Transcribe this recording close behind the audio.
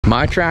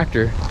my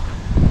tractor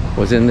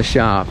was in the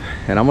shop,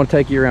 and I'm gonna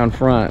take you around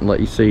front and let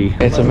you see.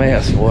 It's a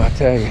mess, boy, I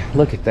tell you.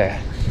 Look at that.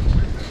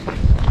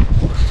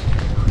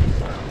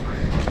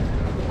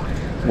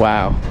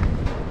 Wow.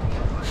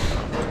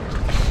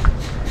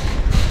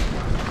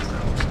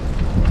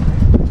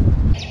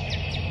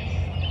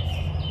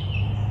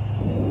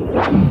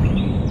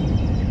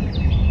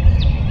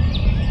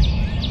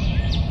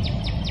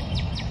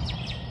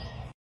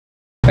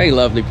 Hey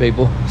lovely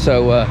people,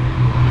 so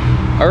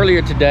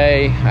earlier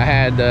today I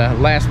had the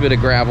last bit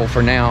of gravel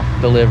for now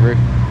delivered,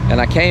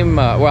 and I came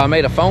well, I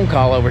made a phone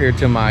call over here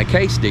to my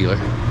case dealer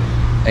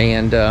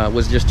and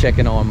was just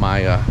checking on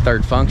my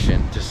third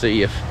function to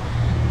see if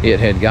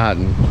it had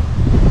gotten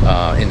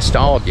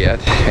installed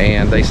yet,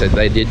 and they said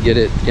they did get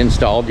it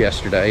installed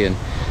yesterday, and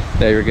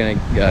they were going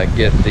to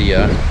get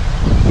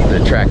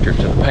the tractor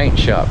to the paint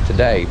shop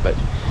today. But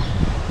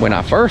when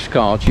I first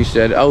called, she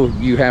said, "Oh,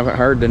 you haven't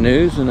heard the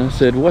news?" And I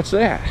said, "What's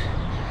that?"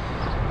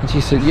 And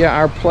she said, "Yeah,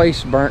 our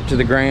place burnt to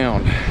the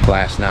ground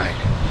last night."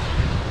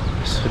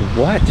 I said,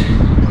 "What?"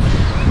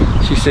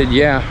 She said,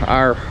 "Yeah,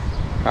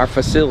 our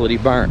facility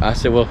burnt." I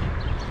said, "Well,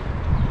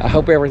 I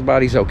hope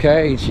everybody's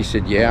okay." And she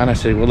said, "Yeah." And I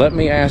said, "Well, let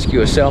me ask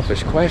you a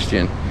selfish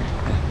question.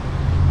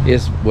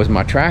 Was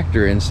my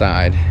tractor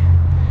inside?"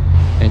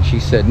 And she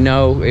said,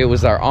 "No, it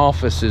was our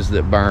offices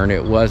that burned.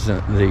 It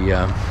wasn't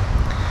the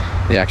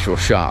actual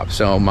shop."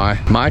 So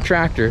my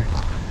tractor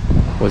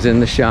was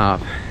in the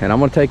shop, and I'm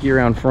gonna take you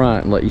around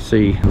front and let you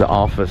see the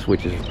office,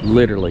 which is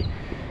literally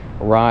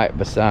right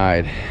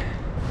beside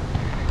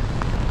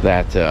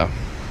that the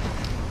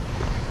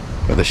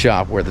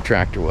shop where the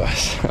tractor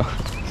was.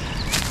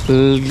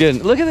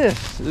 Good. Look at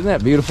this, isn't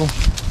that beautiful?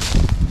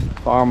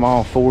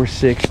 Farmall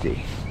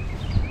 460.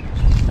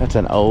 That's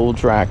an old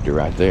tractor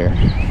right there.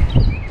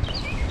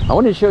 I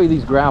wanted to show you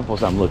these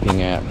grapples I'm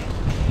looking at.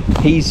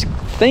 He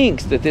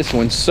thinks that this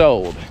one's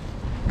sold,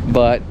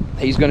 but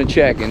he's going to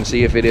check and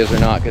see if it is or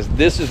not, because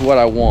this is what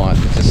I want.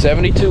 It's a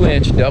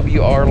 72-inch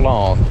WR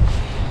long,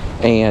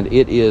 and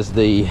it is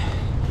the,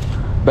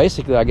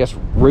 basically, I guess,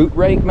 root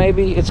rake,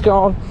 maybe it's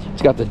called.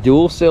 It's got the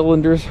dual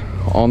cylinders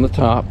on the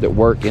top that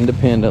work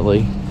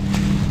independently,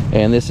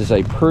 and this is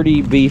a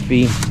pretty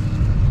beefy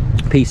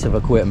piece of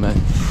equipment.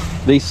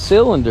 These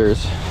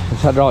cylinders,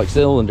 these hydraulic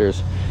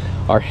cylinders,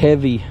 are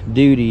heavy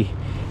duty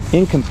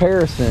in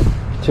comparison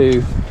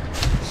to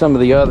some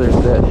of the others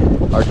that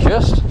are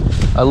just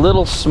a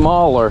little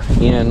smaller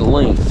in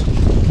length.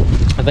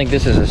 I think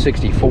this is a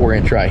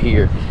 64-inch right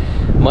here,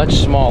 much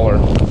smaller.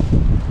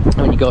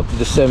 When you go up to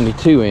the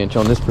 72-inch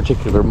on this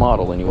particular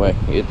model anyway,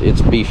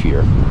 it's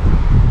beefier.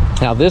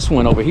 Now this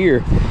one over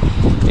here,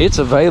 it's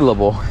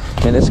available,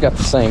 and it's got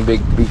the same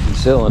big beefy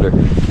cylinder,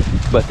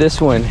 but this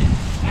one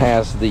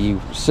has the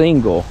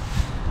single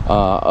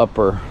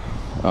upper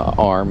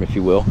arm, if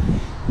you will,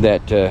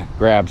 that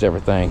grabs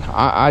everything.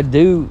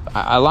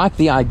 I like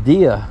the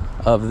idea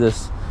of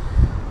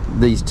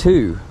these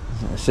two,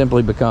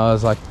 simply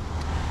because, like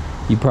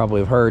you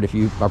probably have heard, if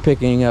you are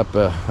picking up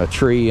a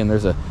tree and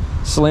there's a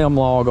slim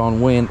log on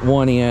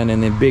one end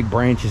and then big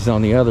branches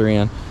on the other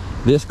end,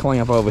 this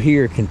clamp over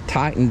here can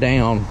tighten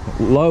down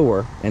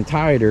lower and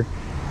tighter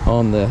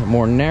on the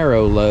more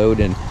narrow load,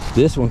 and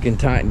this one can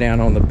tighten down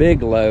on the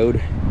big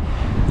load,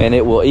 and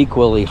it will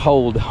equally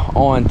hold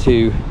on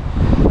to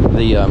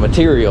the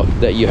material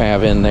that you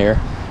have in there.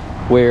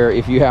 Where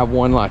if you have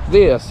one like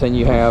this and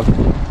you have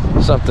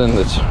something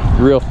that's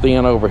real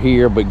thin over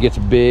here but gets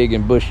big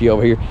and bushy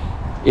over here,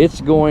 it's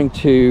going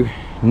to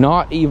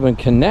not even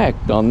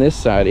connect on this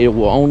side. It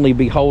will only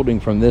be holding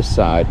from this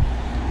side,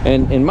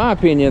 and in my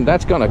opinion,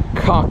 that's going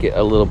to cock it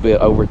a little bit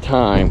over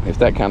time if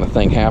that kind of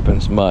thing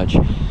happens much,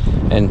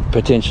 and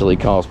potentially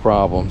cause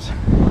problems.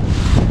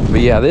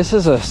 But yeah, this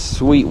is a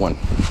sweet one.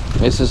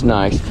 This is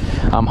nice.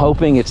 I'm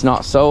hoping it's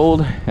not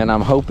sold, and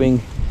I'm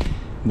hoping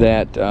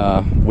that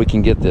we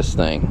can get this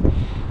thing.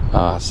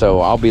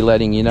 So I'll be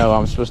letting you know.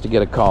 I'm supposed to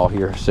get a call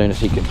here as soon as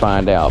he can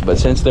find out. But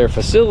since their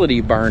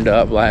facility burned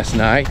up last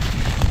night,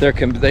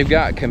 they've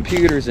got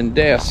computers and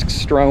desks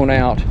strewn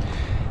out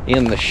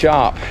in the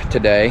shop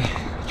today,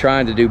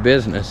 trying to do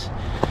business.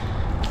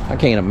 I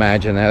can't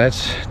imagine that.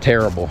 That's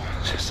terrible.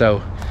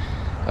 So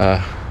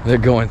they're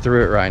going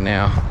through it right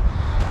now.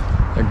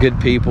 They're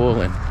good people,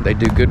 and they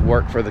do good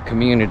work for the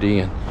community,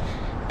 and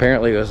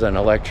apparently it was an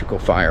electrical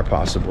fire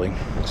possibly.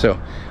 So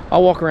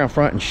I'll walk around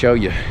front and show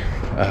you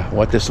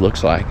what this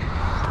looks like,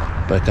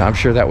 but I'm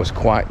sure that was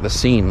quite the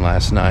scene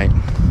last night.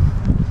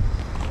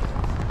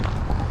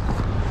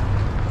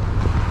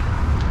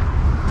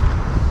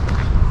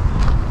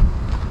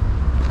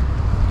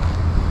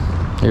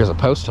 Here's a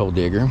post hole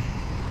digger,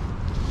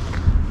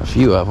 a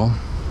few of them.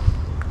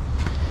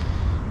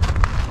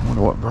 I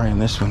wonder what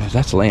brand this one is.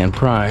 That's Land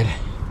Pride.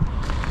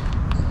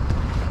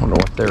 I wonder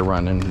what they're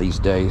running these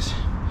days.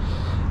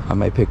 I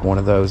may pick one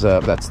of those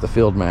up. That's the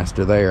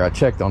Fieldmaster there. I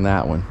checked on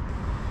that one.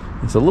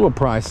 It's a little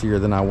pricier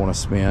than I want to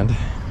spend.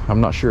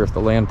 I'm not sure if the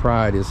Land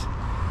Pride is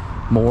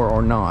more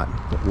or not,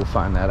 but we'll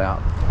find that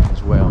out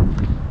as well.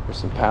 There's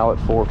some pallet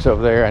forks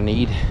over there I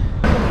need.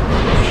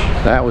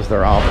 That was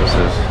their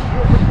offices.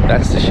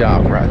 That's the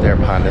shop right there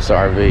behind this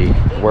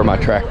RV, where my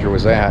tractor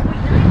was at.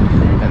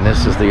 And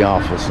this is the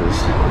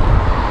offices.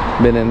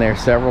 Been in there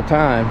several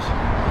times,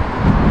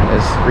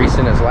 as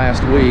recent as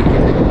last week.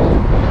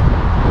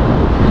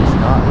 It's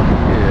not looking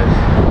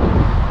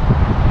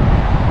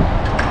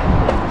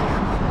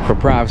good. For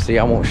privacy,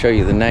 I won't show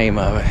you the name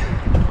of it.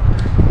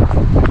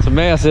 It's a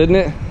mess, isn't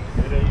it?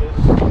 It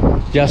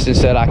is. Justin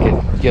said I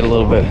could get a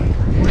little bit.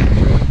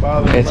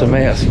 It's a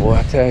mess, boy,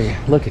 I tell you.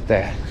 Look at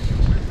that.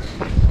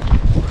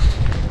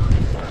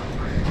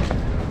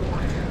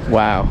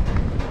 Wow.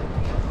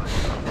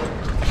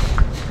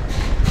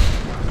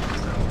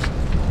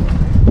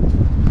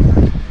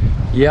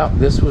 Yep,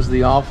 this was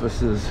the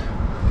offices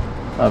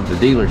of the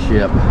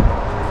dealership,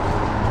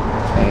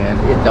 and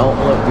it don't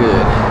look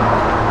good.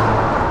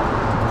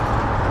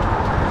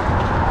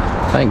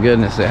 Thank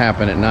goodness it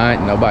happened at night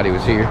and nobody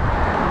was here.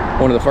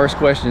 One of the first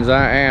questions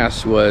I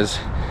asked was,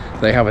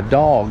 they have a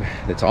dog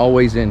that's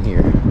always in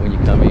here when you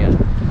come in,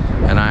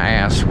 and I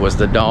asked, was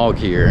the dog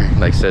here?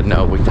 They said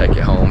no, we take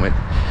it home. It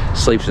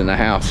sleeps in the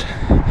house.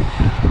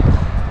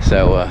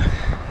 So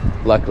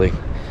luckily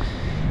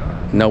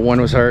no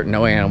one was hurt,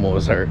 no animal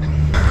was hurt.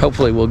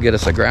 Hopefully we'll get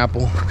us a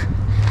Grapple,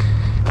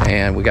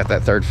 and we got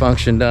that third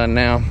function done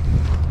now,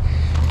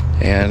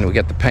 and we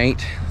got the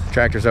paint. The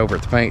tractor's over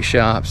at the paint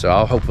shop, so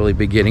I'll hopefully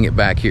be getting it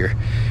back here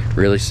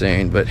really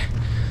soon. But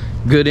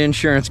good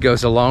insurance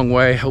goes a long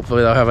way.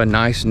 Hopefully they'll have a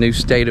nice new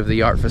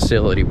state-of-the-art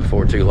facility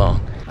before too long.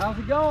 How's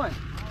it going?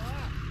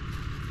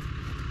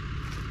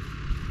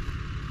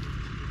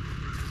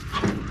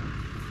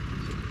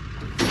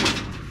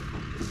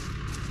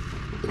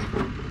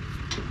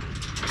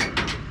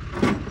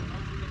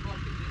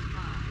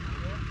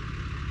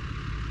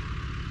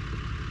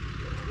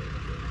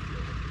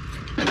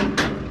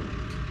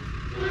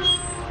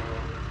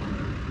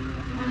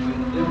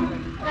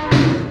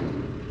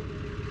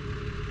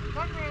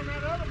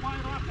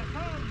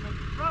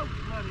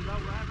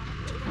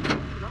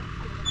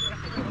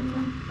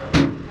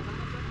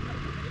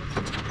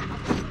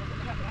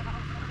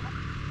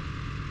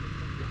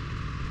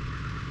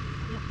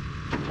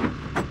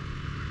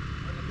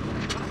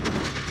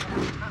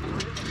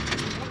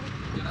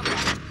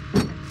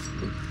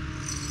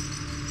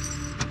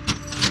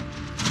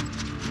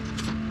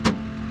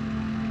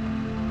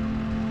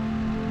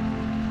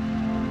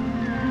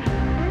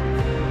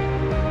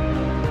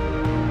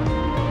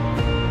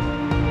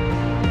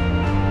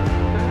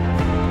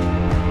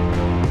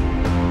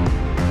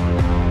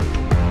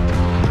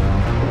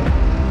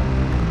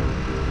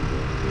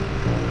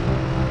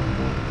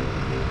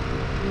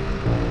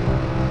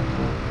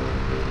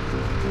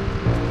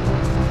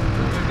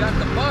 Got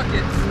the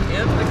buckets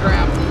in the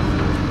Grapple.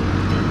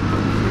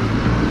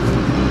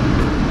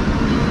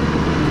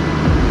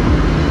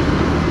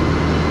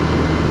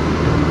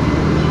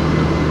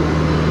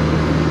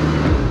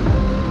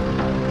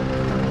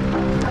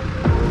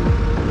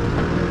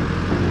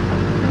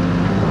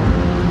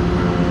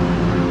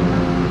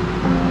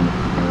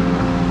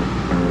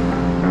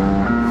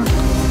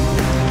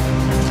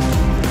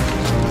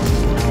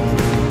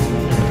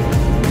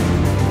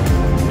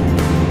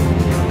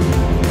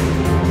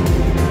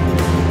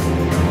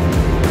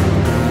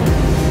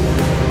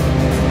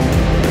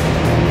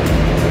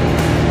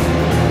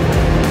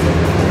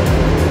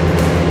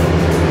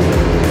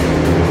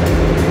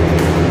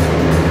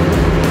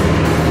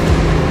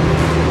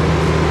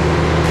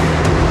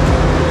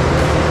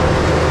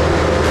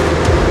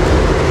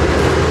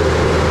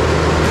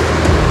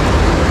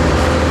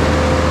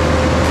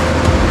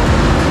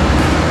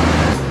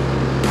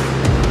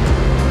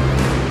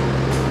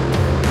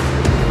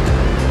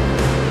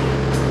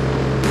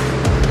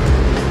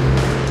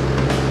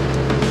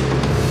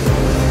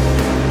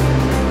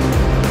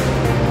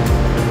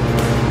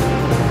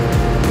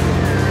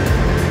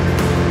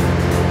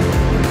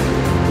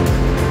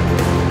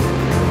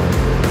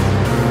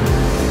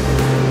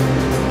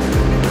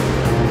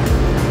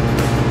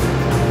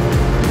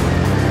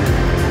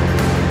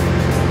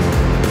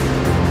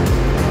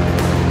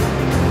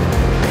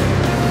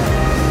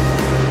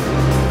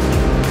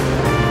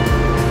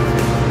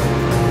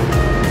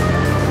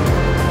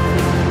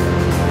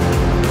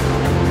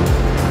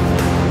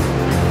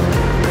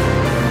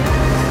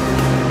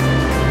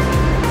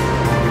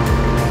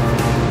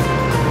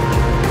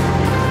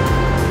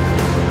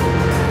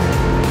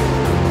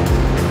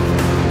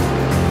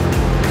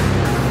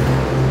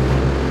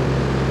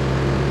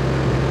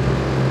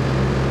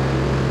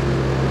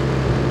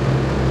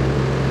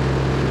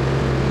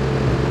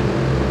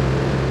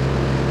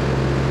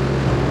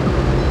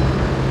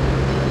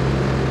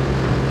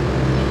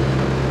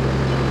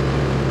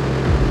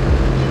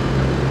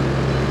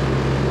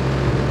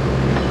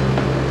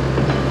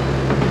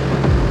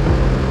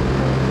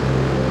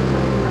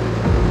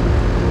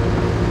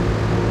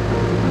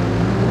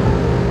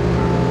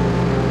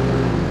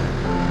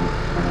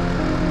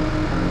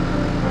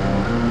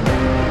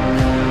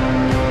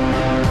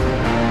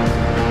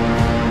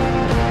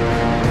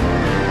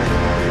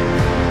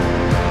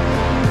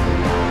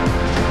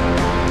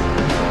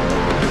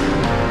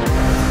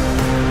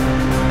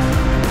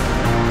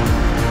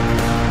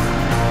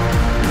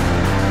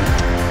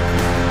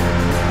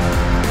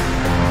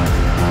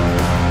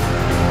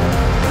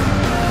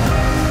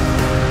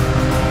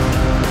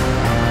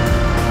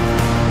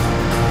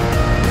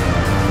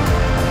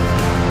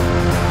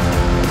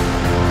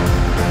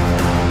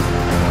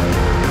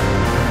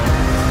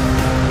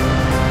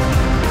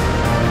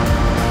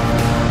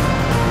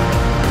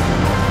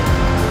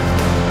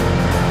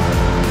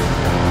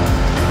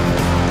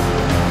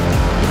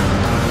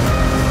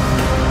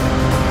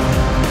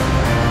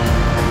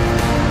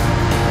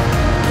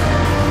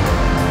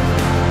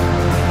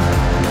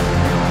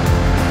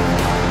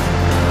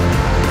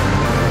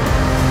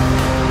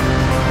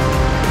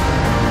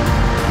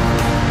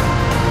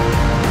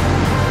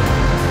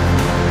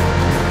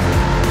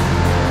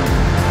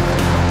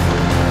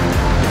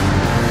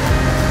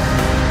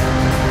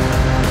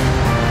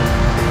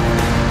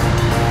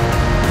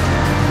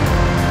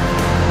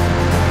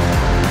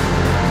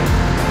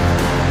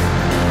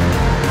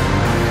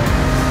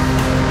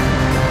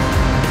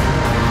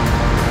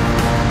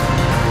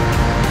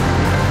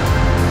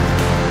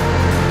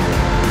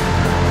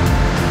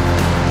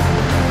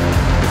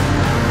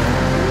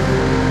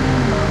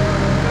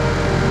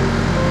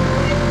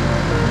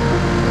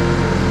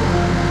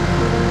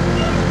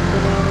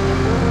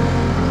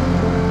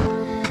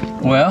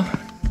 Well,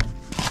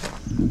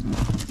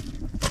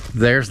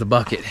 there's the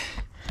bucket.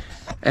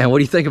 And what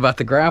do you think about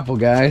the grapple,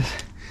 guys?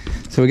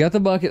 So we got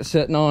the bucket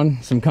sitting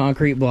on some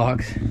concrete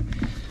blocks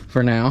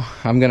for now.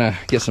 I'm gonna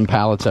get some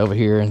pallets over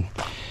here and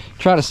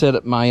try to set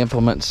up my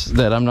implements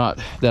that I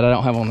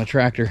don't have on the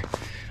tractor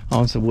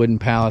on some wooden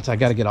pallets. I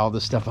got to get all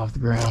this stuff off the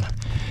ground.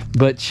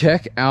 But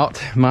check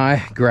out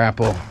my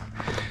grapple.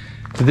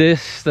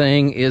 This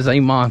thing is a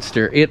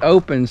monster. It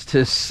opens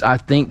to, I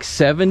think,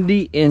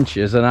 70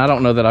 inches, and I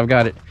don't know that I've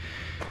got it.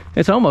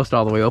 It's almost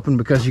all the way open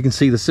because you can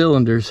see the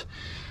cylinders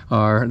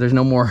there's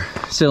no more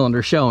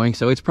cylinder showing,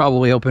 so it's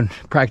probably open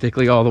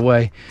practically all the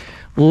way.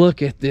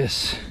 Look at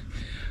this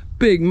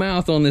big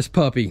mouth on this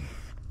puppy.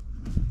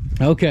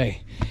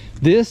 Okay,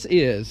 this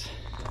is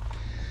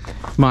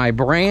my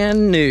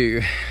brand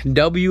new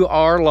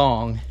WR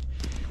Long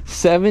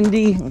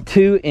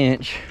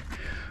 72-inch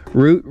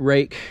root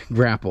rake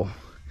grapple.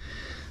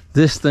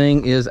 This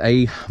thing is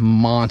a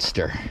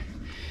monster.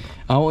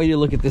 I want you to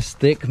look at this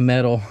thick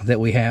metal that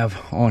we have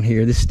on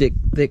here, this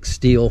thick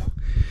steel.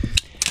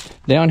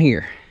 Down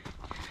here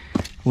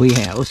we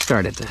have,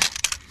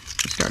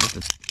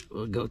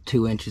 we'll go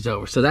 2 inches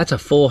over. So that's a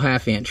full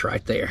 1/2 inch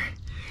right there.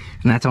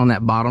 And that's on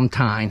that bottom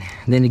tine.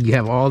 And then you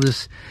have all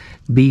this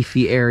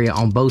beefy area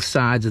on both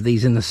sides of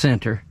these in the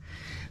center.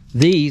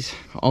 These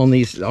on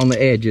the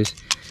edges,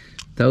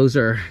 those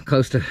are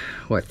close to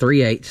what,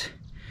 3/8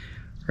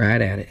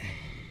 right at it.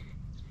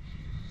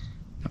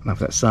 I don't know if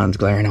that sun's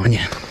glaring on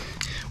you.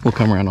 We'll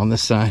come around on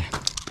this side.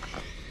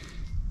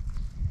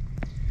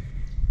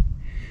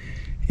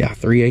 Yeah,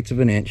 3/8 of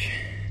an inch.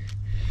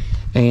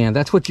 And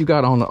that's what you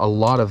got on a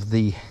lot of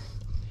the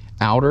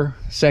outer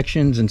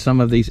sections and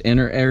some of these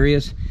inner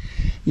areas.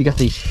 You got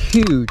these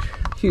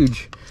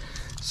huge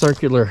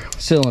circular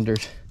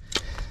cylinders,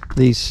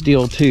 these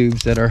steel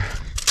tubes that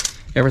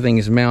everything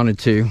is mounted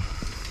to.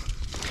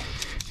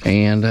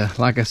 And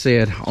like I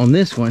said, on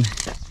this one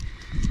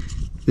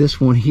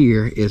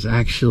here is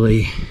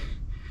actually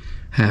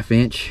 1/2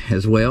 inch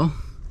as well.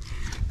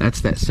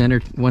 That's that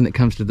center one that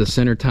comes to the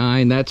center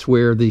tine. That's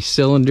where the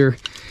cylinder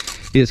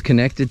is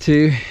connected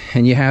to.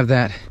 And you have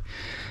that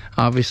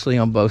obviously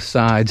on both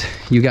sides.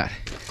 You got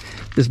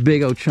this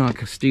big old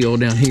chunk of steel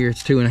down here.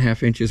 It's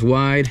 2.5 inches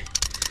wide.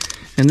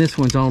 And this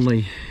one's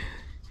only,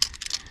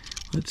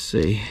 let's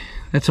see,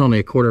 that's only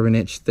 1/4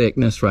 inch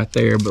thickness right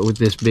there, but with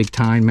this big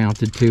tine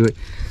mounted to it.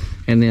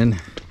 And then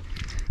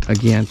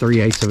again,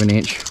 3/8 of an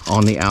inch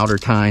on the outer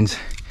tines.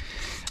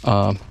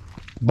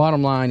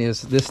 Bottom line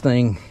is, this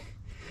thing,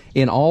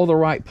 in all the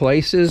right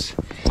places,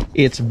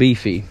 it's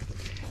beefy.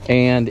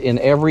 And in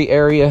every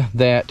area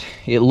that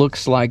it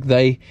looks like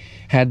they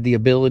had the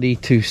ability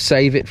to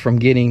save it from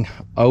getting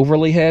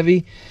overly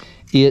heavy,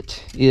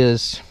 it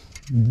is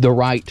the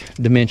right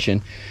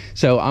dimension.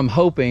 So I'm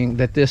hoping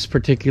that this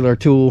particular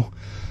tool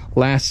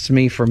lasts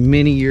me for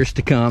many years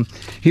to come.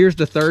 Here's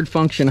the third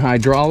function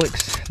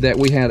hydraulics that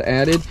we had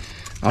added.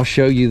 I'll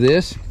show you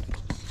this.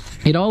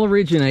 It all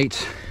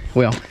originates,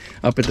 well,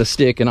 up at the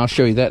stick, and I'll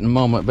show you that in a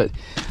moment. But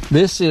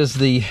this is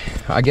the,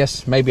 I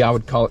guess maybe I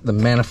would call it the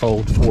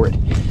manifold for it,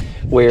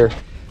 where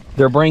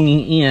they're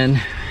bringing in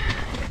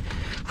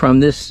from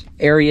this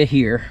area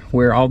here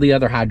where all the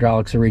other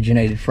hydraulics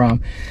originated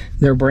from.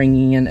 They're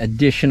bringing in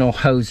additional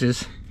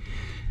hoses,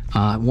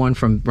 one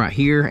from right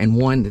here and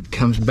one that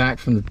comes back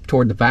from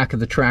toward the back of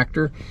the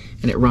tractor,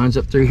 and it runs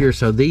up through here.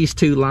 So these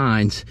two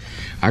lines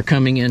are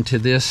coming into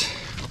this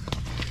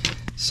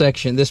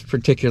section, this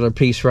particular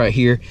piece right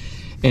here.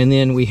 And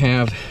then we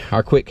have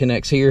our quick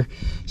connects here,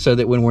 so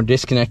that when we're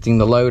disconnecting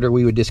the loader,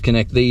 we would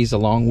disconnect these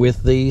along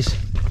with these.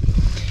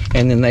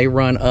 And then they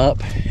run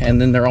up,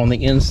 and then they're on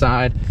the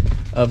inside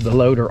of the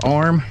loader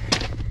arm.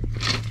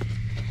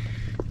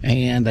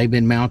 And they've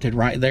been mounted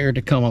right there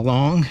to come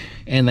along,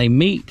 and they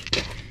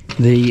meet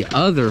the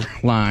other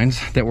lines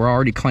that were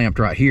already clamped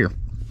right here.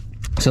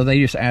 So they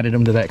just added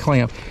them to that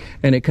clamp,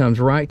 and it comes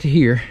right to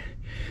here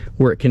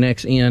where it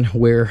connects in,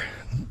 where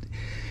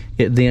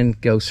it then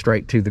goes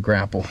straight to the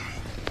grapple.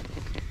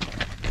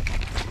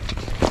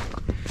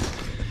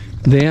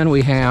 Then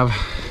we have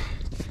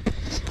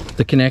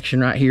the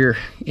connection right here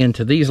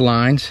into these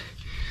lines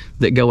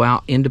that go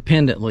out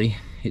independently.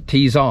 It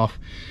tees off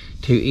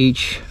to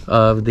each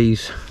of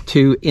these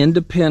two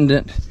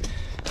independent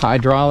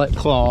hydraulic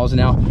claws.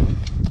 Now,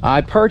 I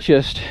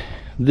purchased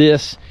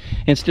this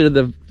instead of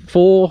the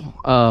full,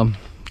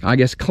 I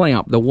guess,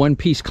 clamp, the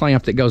one-piece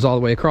clamp that goes all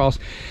the way across.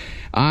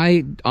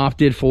 I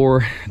opted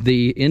for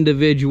the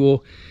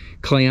individual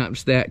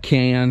clamps that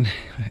can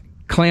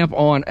clamp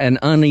on an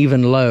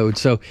uneven load.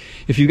 So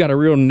if you've got a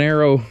real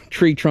narrow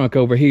tree trunk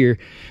over here,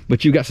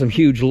 but you've got some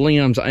huge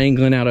limbs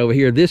angling out over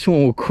here, this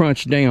one will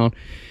crunch down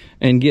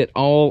and get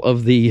all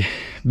of the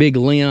big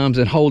limbs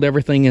and hold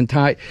everything in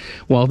tight,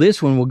 while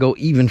this one will go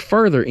even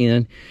further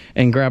in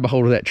and grab a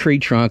hold of that tree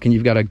trunk, and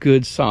you've got a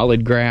good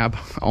solid grab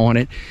on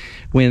it,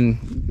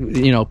 when,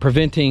 you know,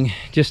 preventing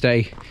just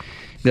the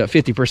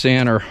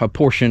 50% or a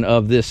portion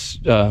of this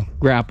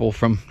grapple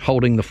from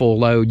holding the full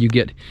load. You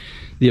get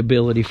the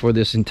ability for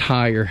this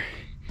entire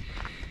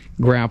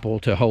grapple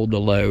to hold the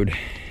load.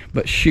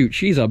 but shoot,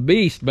 she's a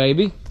beast,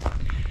 baby.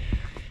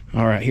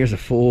 All right, here's a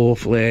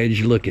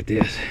full-fledged look at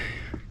this.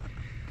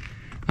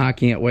 I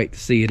can't wait to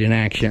see it in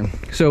action.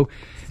 So,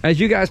 as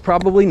you guys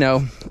probably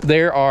know,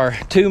 there are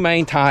two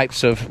main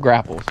types of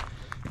grapples.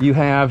 You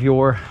have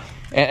your,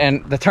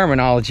 and the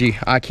terminology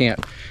I can't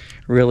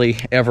really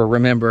ever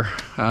remember.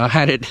 I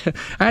had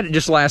it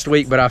just last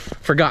week, but I've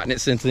forgotten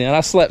it since then.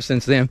 I slept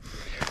since then.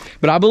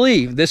 But I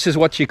believe this is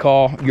what you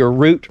call your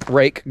root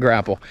rake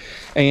grapple.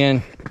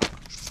 And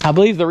I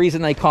believe the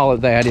reason they call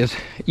it that is,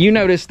 you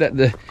notice that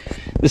the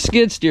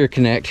skid steer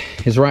connect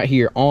is right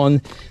here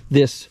on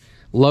this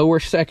lower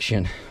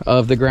section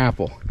of the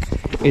grapple.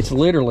 It's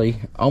literally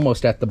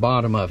almost at the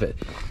bottom of it.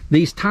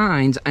 These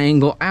tines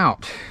angle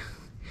out,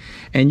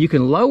 and you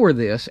can lower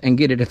this and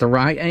get it at the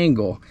right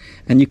angle,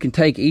 and you can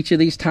take each of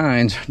these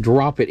tines,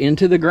 drop it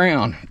into the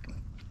ground,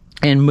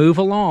 and move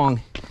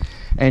along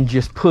and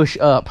just push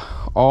up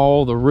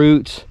all the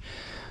roots,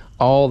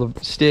 all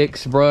the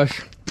sticks,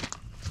 brush,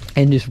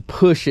 and just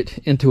push it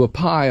into a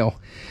pile.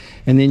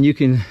 And then you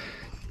can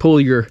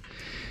pull your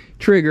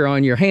trigger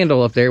on your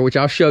handle up there, which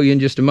I'll show you in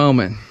just a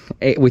moment,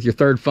 with your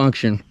third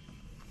function,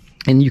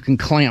 and you can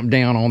clamp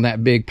down on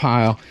that big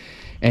pile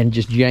and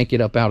just yank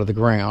it up out of the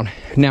ground.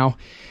 Now,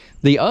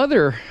 the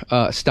other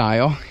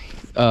style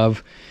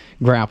of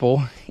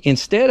grapple,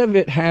 instead of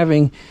it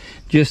having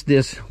just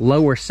this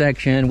lower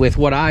section with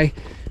what I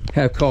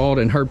have called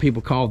and heard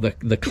people call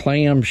the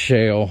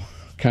clamshell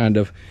kind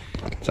of,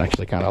 it's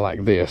actually kind of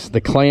like this,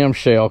 the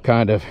clamshell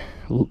kind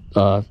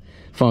of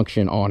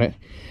function on it.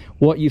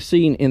 What you've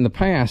seen in the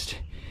past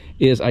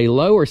is a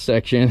lower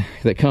section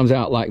that comes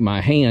out like my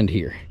hand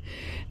here,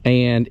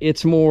 and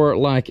it's more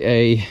like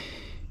a,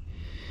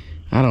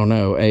 I don't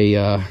know,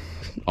 a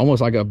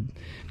almost like a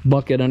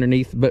bucket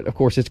underneath, but of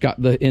course it's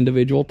got the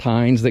individual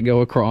tines that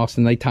go across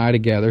and they tie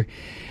together,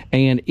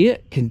 and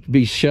it can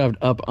be shoved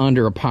up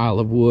under a pile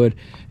of wood.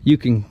 You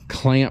can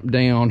clamp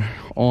down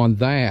on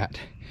that,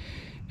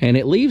 and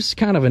it leaves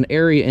kind of an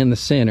area in the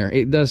center.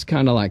 It does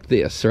kind of like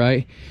this,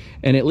 right?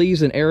 And it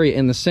leaves an area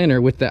in the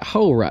center with that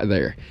hole right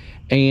there.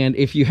 And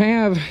if you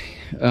have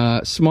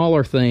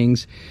smaller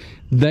things,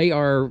 they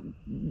have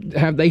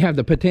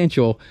the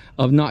potential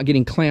of not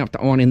getting clamped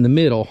on in the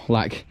middle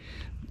like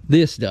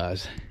this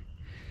does.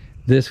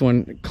 This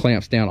one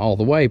clamps down all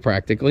the way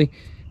practically.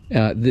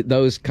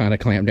 Those kind of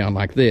clamp down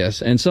like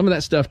this, and some of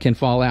that stuff can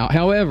fall out.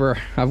 However,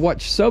 I've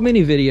watched so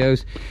many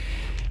videos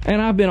and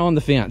I've been on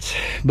the fence,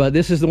 but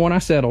this is the one I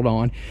settled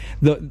on.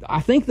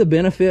 I think the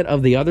benefit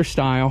of the other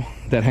style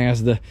that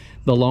has the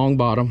long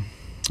bottom,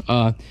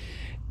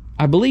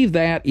 I believe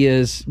that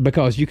is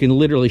because you can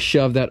literally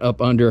shove that up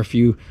under a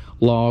few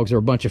logs or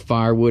a bunch of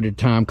firewood at a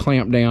time,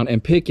 clamp down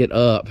and pick it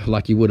up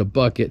like you would a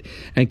bucket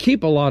and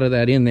keep a lot of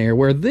that in there,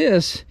 where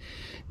this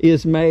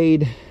is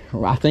made,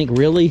 I think,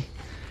 really,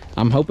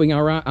 I'm hoping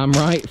I'm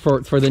right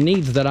for the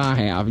needs that I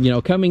have. You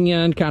know, coming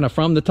in kind of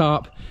from the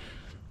top,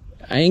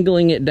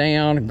 angling it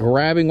down,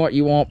 grabbing what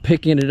you want,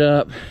 picking it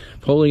up,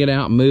 pulling it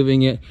out,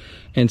 moving it,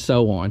 and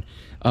so on.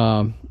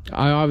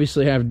 I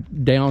obviously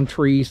have down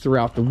trees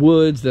throughout the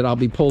woods that I'll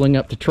be pulling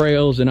up the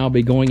trails, and I'll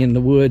be going in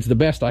the woods the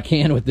best I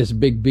can with this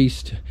big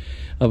beast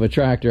of a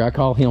tractor. I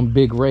call him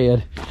Big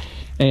Red.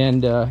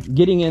 And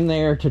getting in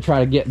there to try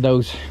to get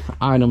those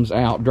items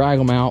out, drag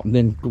them out, and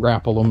then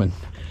grapple them and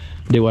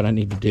do what I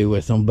need to do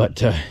with them.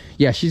 But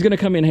yeah, she's going to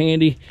come in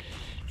handy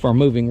for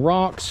moving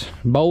rocks,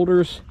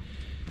 boulders,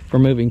 for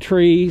moving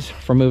trees,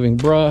 for moving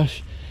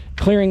brush,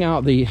 clearing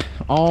out the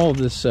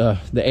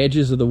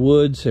edges of the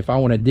woods. If I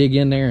want to dig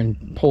in there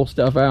and pull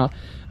stuff out,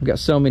 I've got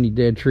so many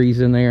dead trees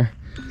in there.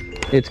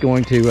 It's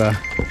going to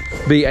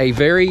be a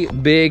very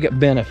big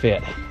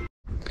benefit.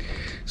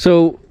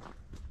 So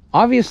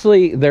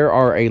obviously there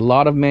are a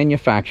lot of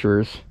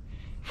manufacturers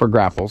for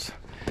grapples.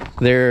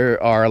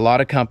 There are a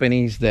lot of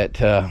companies that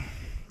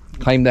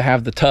claim to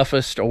have the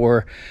toughest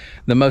or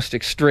the most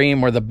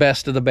extreme or the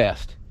best of the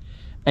best.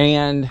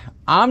 And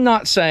I'm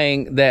not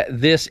saying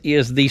that this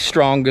is the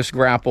strongest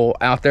grapple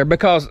out there,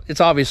 because it's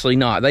obviously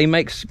not. They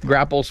make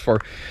grapples for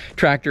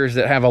tractors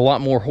that have a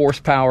lot more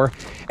horsepower,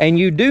 and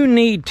you do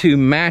need to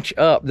match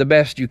up the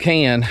best you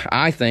can,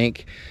 I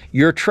think,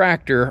 your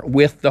tractor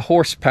with the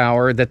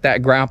horsepower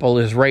that grapple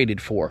is rated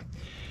for.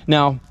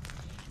 Now,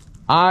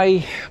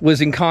 I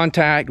was in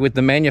contact with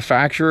the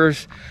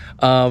manufacturers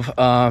of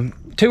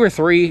 2 or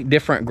 3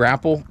 different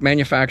grapple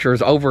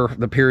manufacturers over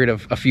the period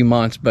of a few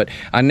months, but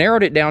I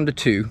narrowed it down to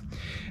 2,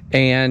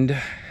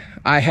 and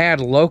I had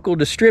local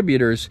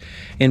distributors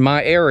in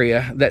my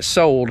area that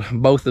sold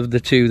both of the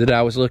 2 that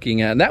I was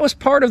looking at. And that was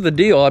part of the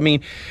deal. I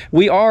mean,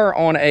 we are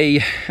on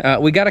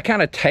we got to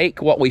kind of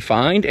take what we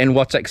find and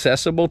what's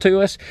accessible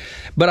to us,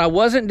 but I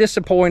wasn't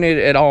disappointed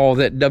at all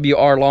that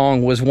WR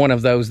Long was one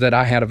of those that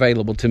I had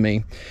available to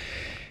me.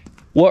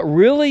 What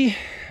really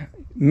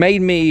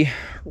made me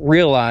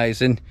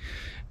realize, and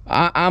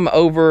I'm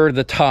over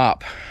the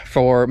top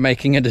for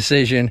making a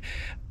decision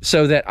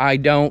so that I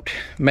don't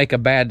make a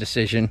bad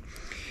decision.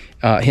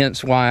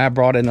 Hence why I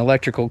brought an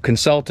electrical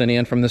consultant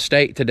in from the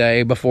state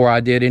today before I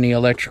did any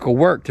electrical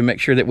work to make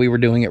sure that we were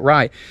doing it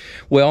right.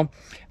 Well,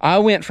 I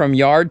went from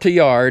yard to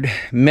yard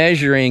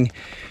measuring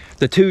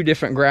the 2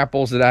 different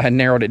grapples that I had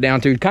narrowed it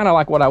down to, kind of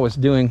like what I was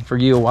doing for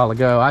you a while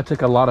ago. I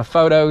took a lot of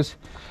photos,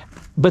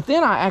 but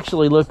then I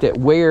actually looked at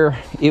where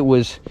it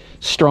was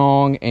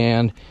strong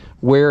and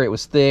where it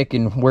was thick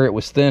and where it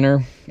was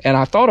thinner. And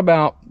I thought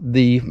about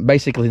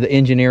basically the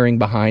engineering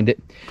behind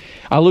it.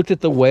 I looked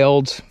at the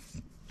welds,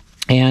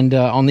 and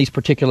on these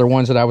particular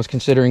ones that I was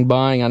considering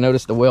buying, I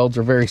noticed the welds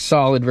are very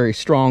solid, very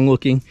strong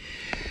looking.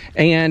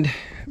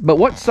 But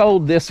what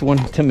sold this one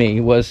to me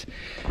was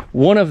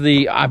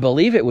I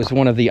believe it was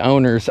one of the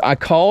owners. I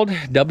called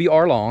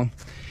W.R. Long,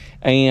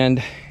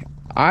 and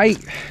I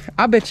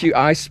bet you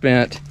I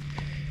spent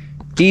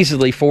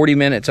easily 40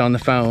 minutes on the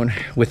phone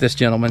with this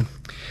gentleman.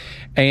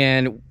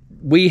 And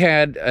we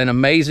had an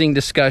amazing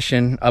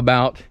discussion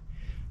about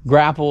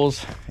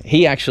grapples.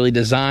 He actually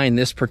designed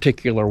this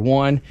particular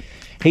one.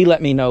 He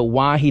let me know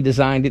why he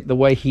designed it the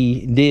way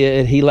he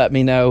did. He let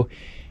me know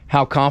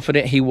how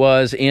confident he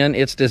was in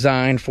its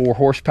design for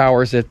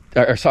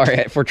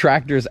for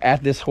tractors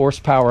at this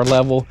horsepower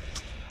level.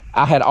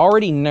 I had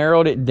already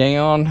narrowed it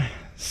down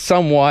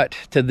somewhat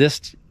to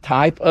this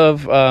type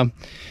of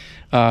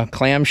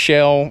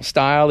clamshell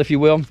style, if you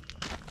will.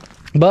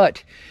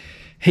 But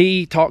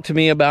he talked to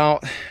me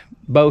about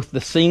both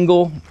the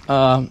single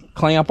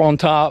clamp on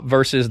top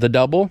versus the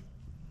double.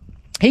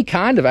 He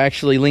kind of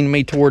actually leaned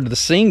me toward the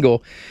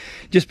single,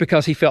 just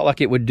because he felt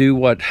like it would do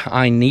what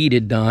I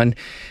needed done,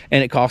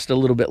 and it cost a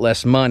little bit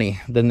less money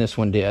than this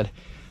one did.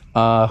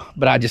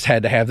 But I just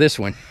had to have this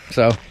one.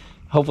 So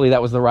hopefully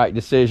that was the right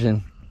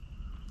decision.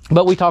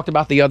 But we talked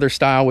about the other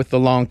style with the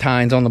long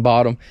tines on the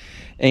bottom.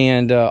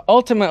 And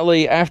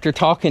ultimately, after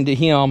talking to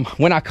him,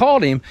 when I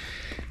called him,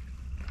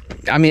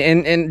 I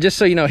mean, and just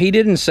so you know, he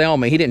didn't sell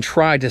me. He didn't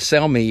try to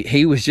sell me.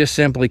 He was just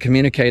simply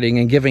communicating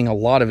and giving a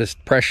lot of his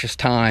precious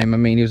time. I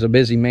mean, he was a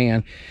busy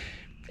man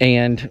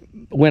and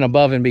went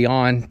above and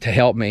beyond to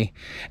help me.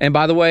 And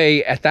by the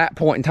way, at that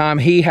point in time,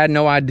 he had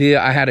no idea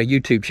I had a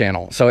YouTube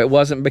channel. So it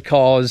wasn't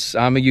because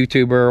I'm a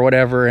YouTuber or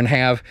whatever and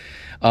have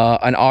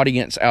an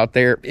audience out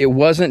there. It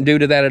wasn't due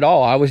to that at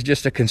all. I was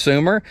just a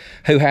consumer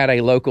who had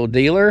a local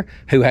dealer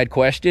who had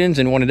questions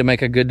and wanted to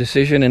make a good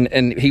decision,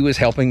 and he was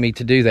helping me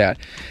to do that.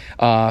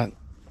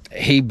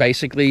 He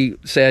basically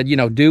said, you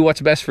know, do what's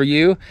best for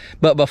you.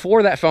 But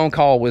before that phone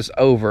call was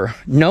over,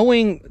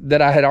 knowing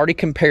that I had already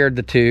compared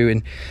the two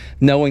and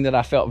knowing that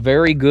I felt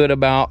very good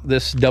about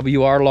this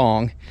W.R.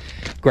 Long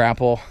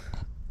grapple,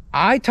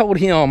 I told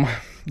him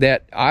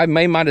that I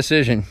made my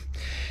decision.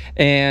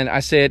 And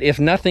I said, if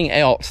nothing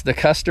else, the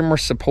customer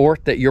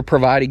support that you're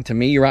providing to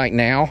me right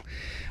now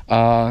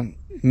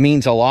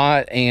means a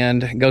lot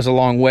and goes a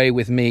long way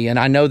with me. And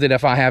I know that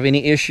if I have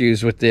any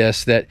issues with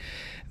this, that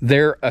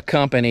they're a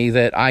company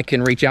that I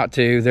can reach out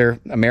to. They're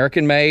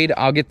American made.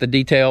 I'll get the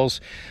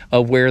details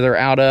of where they're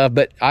out of.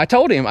 But I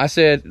told him, I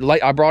said,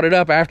 like, I brought it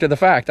up after the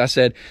fact. I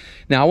said,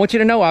 now I want you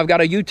to know I've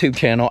got a YouTube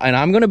channel and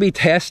I'm going to be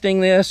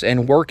testing this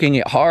and working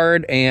it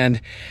hard.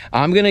 And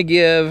I'm going to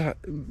give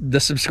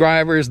the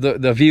subscribers,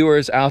 the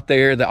viewers out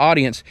there, the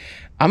audience,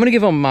 I'm going to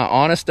give them my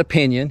honest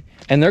opinion,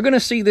 and they're going to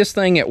see this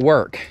thing at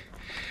work.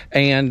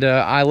 And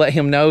I let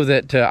him know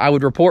that I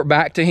would report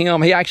back to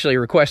him. He actually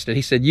requested,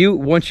 he said,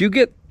 once you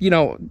get, you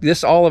know,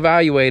 this all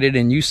evaluated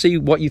and you see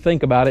what you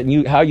think about it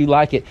and how you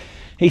like it,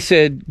 he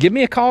said, give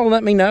me a call and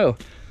let me know.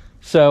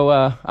 So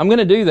I'm going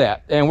to do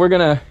that. And we're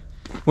going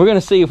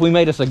to see if we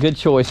made us a good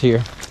choice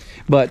here.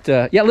 But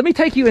yeah, let me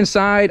take you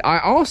inside. I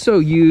also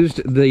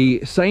used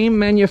the same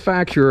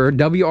manufacturer,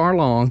 W.R.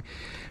 Long,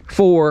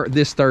 for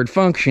this third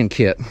function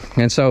kit.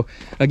 And so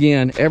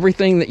again,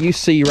 everything that you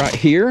see right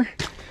here,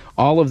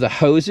 all of the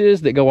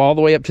hoses that go all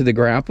the way up to the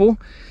grapple,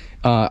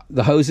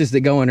 the hoses that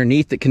go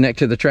underneath that connect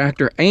to the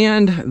tractor,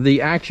 and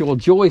the actual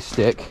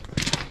joystick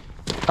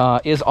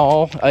is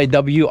all a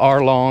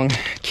W.R. Long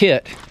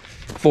kit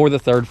for the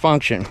third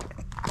function.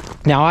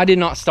 Now, I did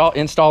not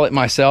install it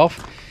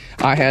myself.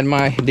 I had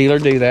my dealer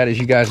do that, as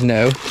you guys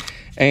know.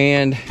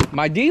 And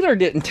my dealer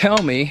didn't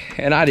tell me,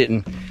 and I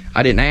didn't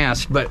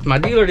ask, but my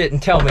dealer didn't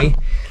tell me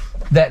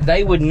that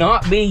they would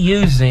not be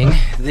using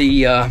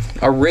the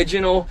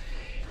original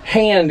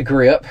hand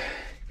grip,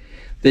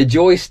 the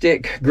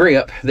joystick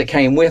grip that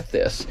came with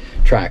this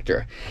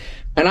tractor.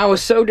 And I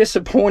was so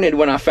disappointed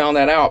when I found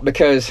that out,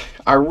 because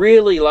I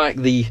really like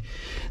the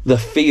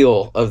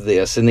feel of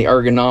this and the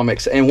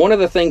ergonomics. And one of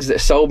the things that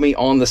sold me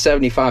on the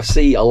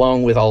 75C,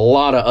 along with a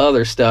lot of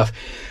other stuff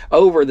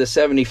over the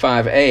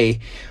 75A,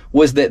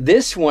 was that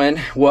this one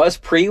was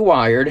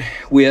pre-wired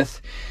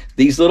with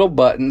these little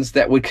buttons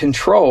that would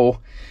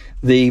control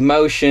the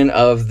motion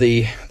of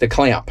the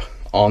clamp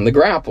on the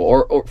grapple,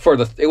 or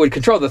it would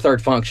control the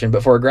third function,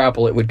 but for a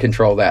grapple it would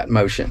control that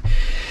motion.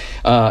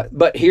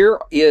 But here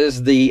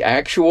is the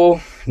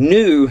actual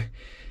new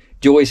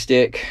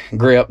joystick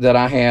grip that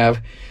I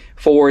have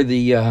for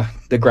the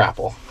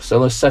grapple. So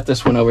let's set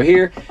this one over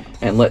here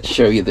and let's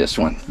show you this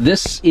one.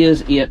 This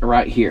is it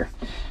right here.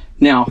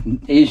 Now,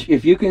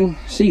 if you can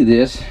see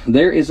this,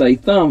 there is a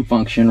thumb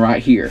function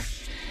right here.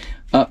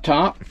 Up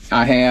top,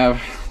 I have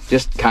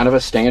just kind of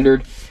a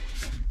standard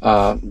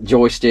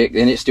joystick,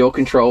 and it still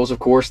controls, of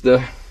course,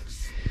 the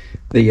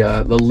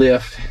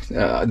lift,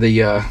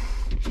 the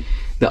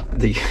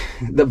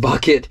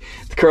bucket,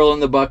 curling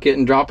the bucket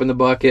and dropping the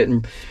bucket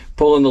and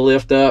pulling the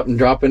lift up and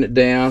dropping it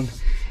down.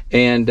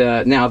 And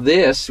now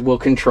this will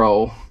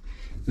control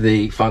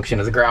the function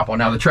of the grapple.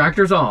 Now the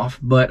tractor's off,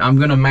 but I'm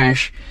going to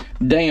mash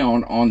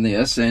down on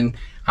this, and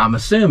I'm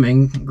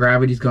assuming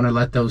gravity's going to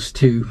let those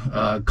two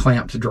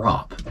clamps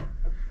drop.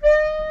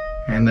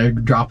 And they're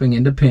dropping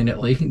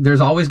independently.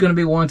 There's always going to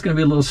be one that's going to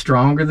be a little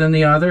stronger than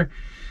the other,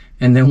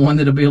 and then one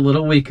that'll be a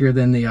little weaker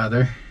than the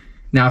other.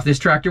 Now if this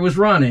tractor was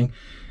running,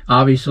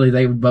 obviously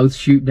they would both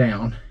shoot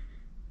down.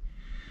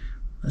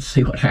 Let's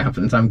see what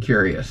happens. I'm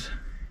curious.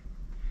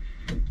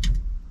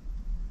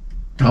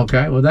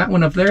 Okay, well that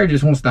one up there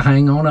just wants to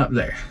hang on up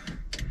there.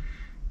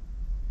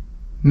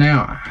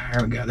 Now,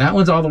 there we go. That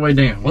one's all the way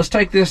down. Let's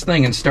take this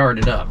thing and start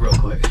it up real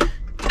quick.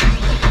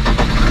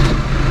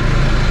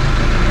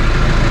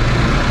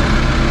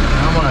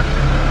 I'm gonna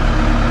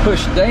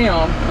push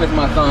down with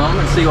my thumb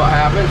and see what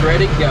happens.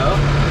 Ready, go.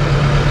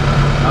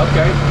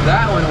 Okay,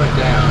 that one went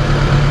down.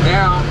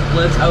 Now,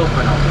 let's open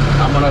them.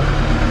 I'm gonna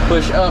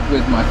push up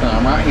with my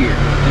thumb right here.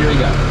 Here we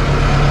go.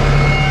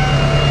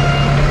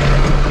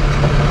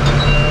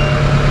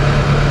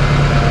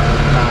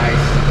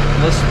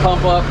 Let's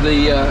pump up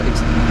the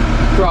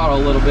throttle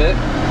a little bit.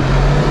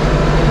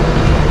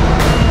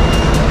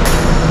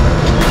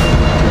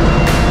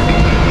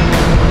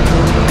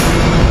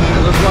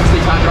 And let's watch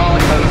these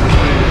hydraulic hoses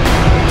move.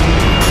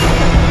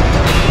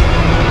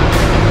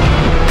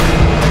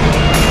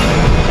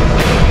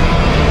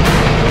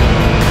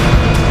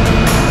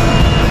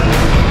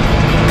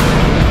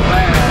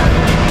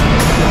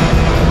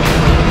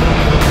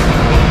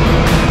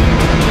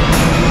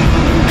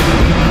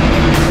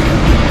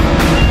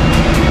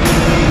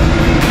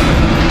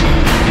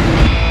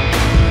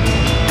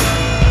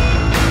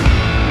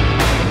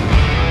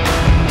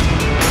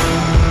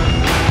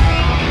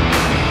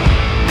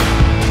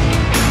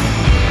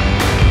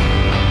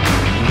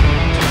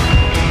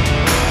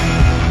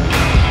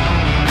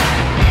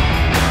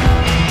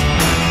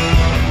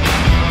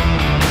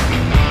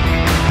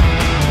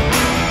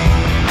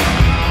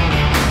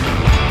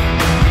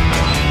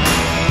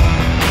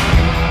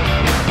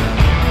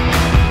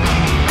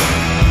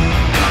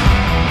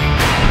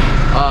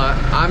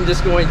 I'm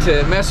just going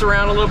to mess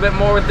around a little bit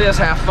more with this,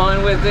 have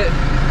fun with it,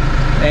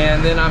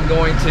 and then I'm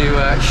going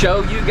to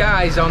show you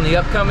guys on the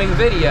upcoming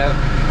video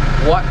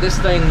what this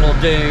thing will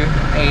do.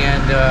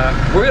 And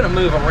we're going to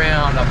move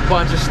around a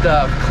bunch of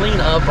stuff, clean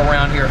up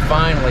around here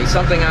finally,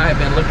 something I have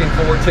been looking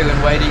forward to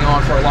and waiting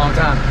on for a long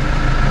time.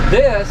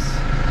 This,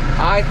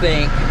 I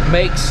think,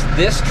 makes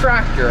this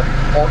tractor,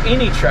 or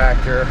any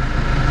tractor,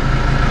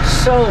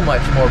 so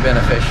much more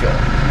beneficial,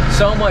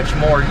 so much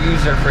more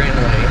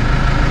user-friendly.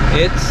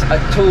 It's a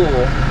tool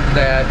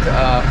that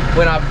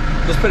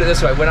let's put it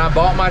this way, when I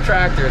bought my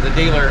tractor, the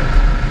dealer,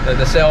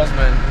 the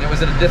salesman, it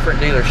was at a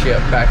different dealership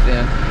back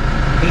then,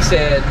 he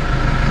said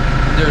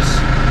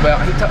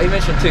he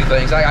mentioned two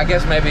things. I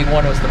guess maybe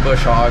one was the bush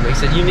hog. He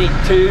said you need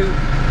two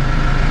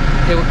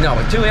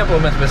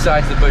implements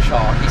besides the bush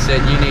hog. He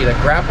said you need a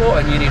grapple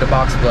and you need a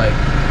box blade.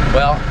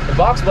 Well, the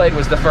box blade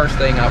was the first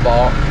thing I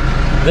bought.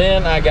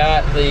 Then I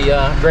got the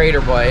grader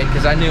blade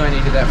because I knew I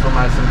needed that for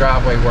some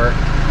driveway work.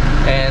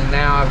 And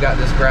now I've got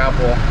this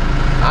grapple.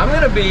 I'm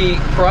going to be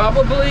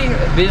probably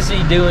busy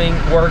doing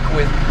work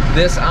with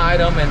this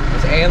item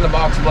and the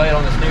box blade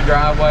on this new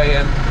driveway,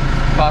 and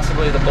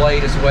possibly the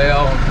blade as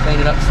well, and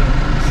cleaning up some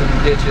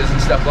ditches and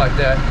stuff like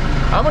that.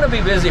 I'm going to be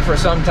busy for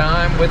some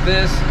time with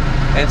this,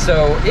 and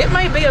so it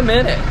may be a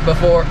minute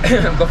before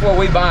before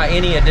we buy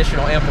any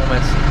additional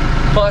implements.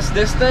 Plus,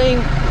 this thing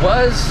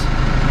was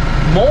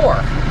more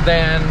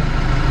than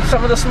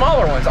some of the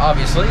smaller ones,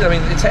 obviously. I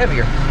mean, it's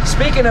heavier.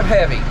 Speaking of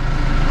heavy,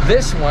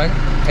 this one,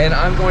 and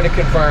I'm going to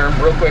confirm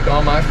real quick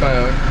on my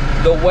phone,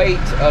 the weight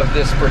of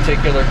this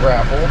particular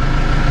grapple,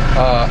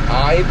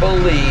 I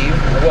believe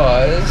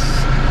was,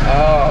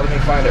 let me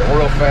find it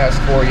real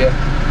fast for you.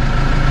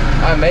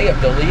 I may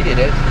have deleted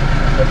it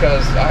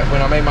because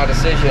when I made my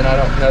decision, I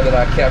don't know that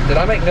I kept it.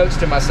 I make notes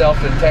to myself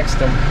and text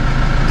them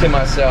to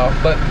myself,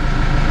 but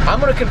I'm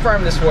going to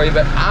confirm this for you,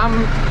 but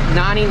I'm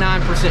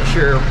 99%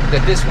 sure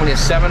that this one is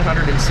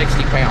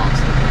 760 pounds.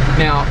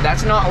 Now,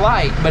 that's not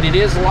light, but it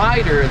is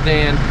lighter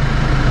than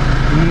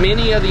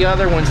many of the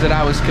other ones that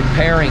I was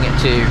comparing it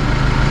to,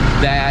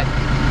 that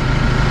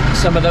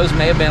some of those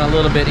may have been a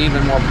little bit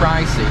even more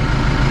pricey.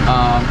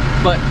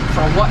 But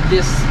for what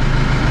this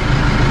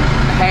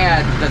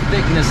had, the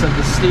thickness of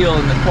the steel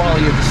and the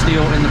quality of the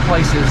steel in the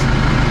places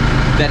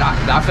that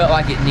I felt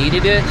like it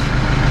needed it,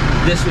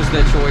 this was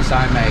the choice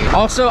I made.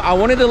 Also, I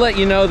wanted to let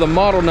you know the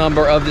model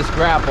number of this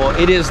grapple.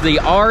 It is the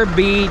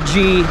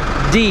RBGD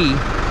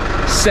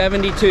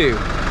 72.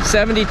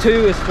 72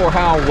 is for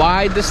how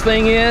wide this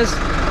thing is.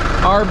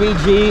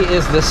 RBG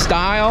is the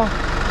style,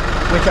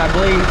 which I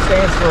believe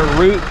stands for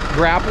root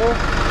grapple.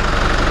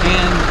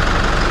 And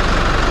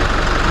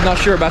I'm not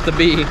sure about the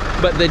B,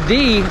 but the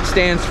D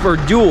stands for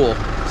dual.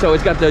 So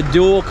it's got the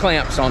dual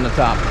clamps on the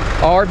top.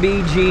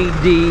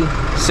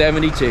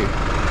 RBGD72.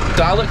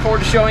 So I look forward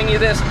to showing you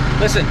this.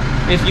 Listen,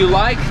 if you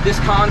like this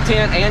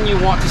content and you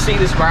want to see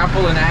this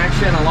grapple in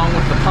action, along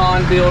with the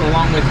pond build,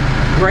 along with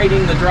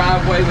grading the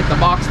driveway with the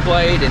box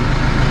blade, and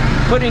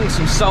putting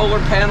some solar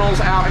panels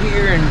out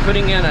here, and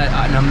putting in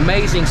an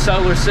amazing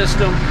solar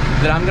system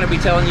that I'm going to be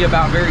telling you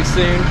about very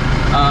soon,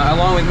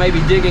 along with maybe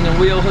digging a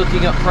wheel,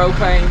 hooking up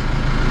propane,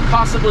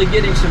 possibly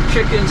getting some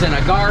chickens and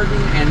a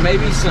garden, and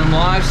maybe some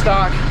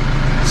livestock,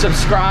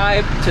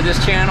 subscribe to this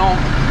channel,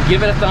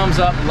 give it a thumbs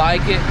up,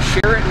 like it,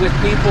 share it with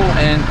people,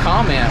 and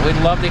comment.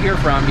 We'd love to hear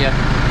from you,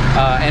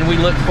 and we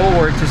look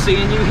forward to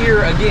seeing you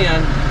here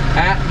again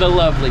at the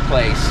lovely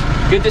place.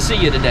 Good to see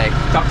you today.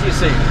 Talk to you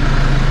soon.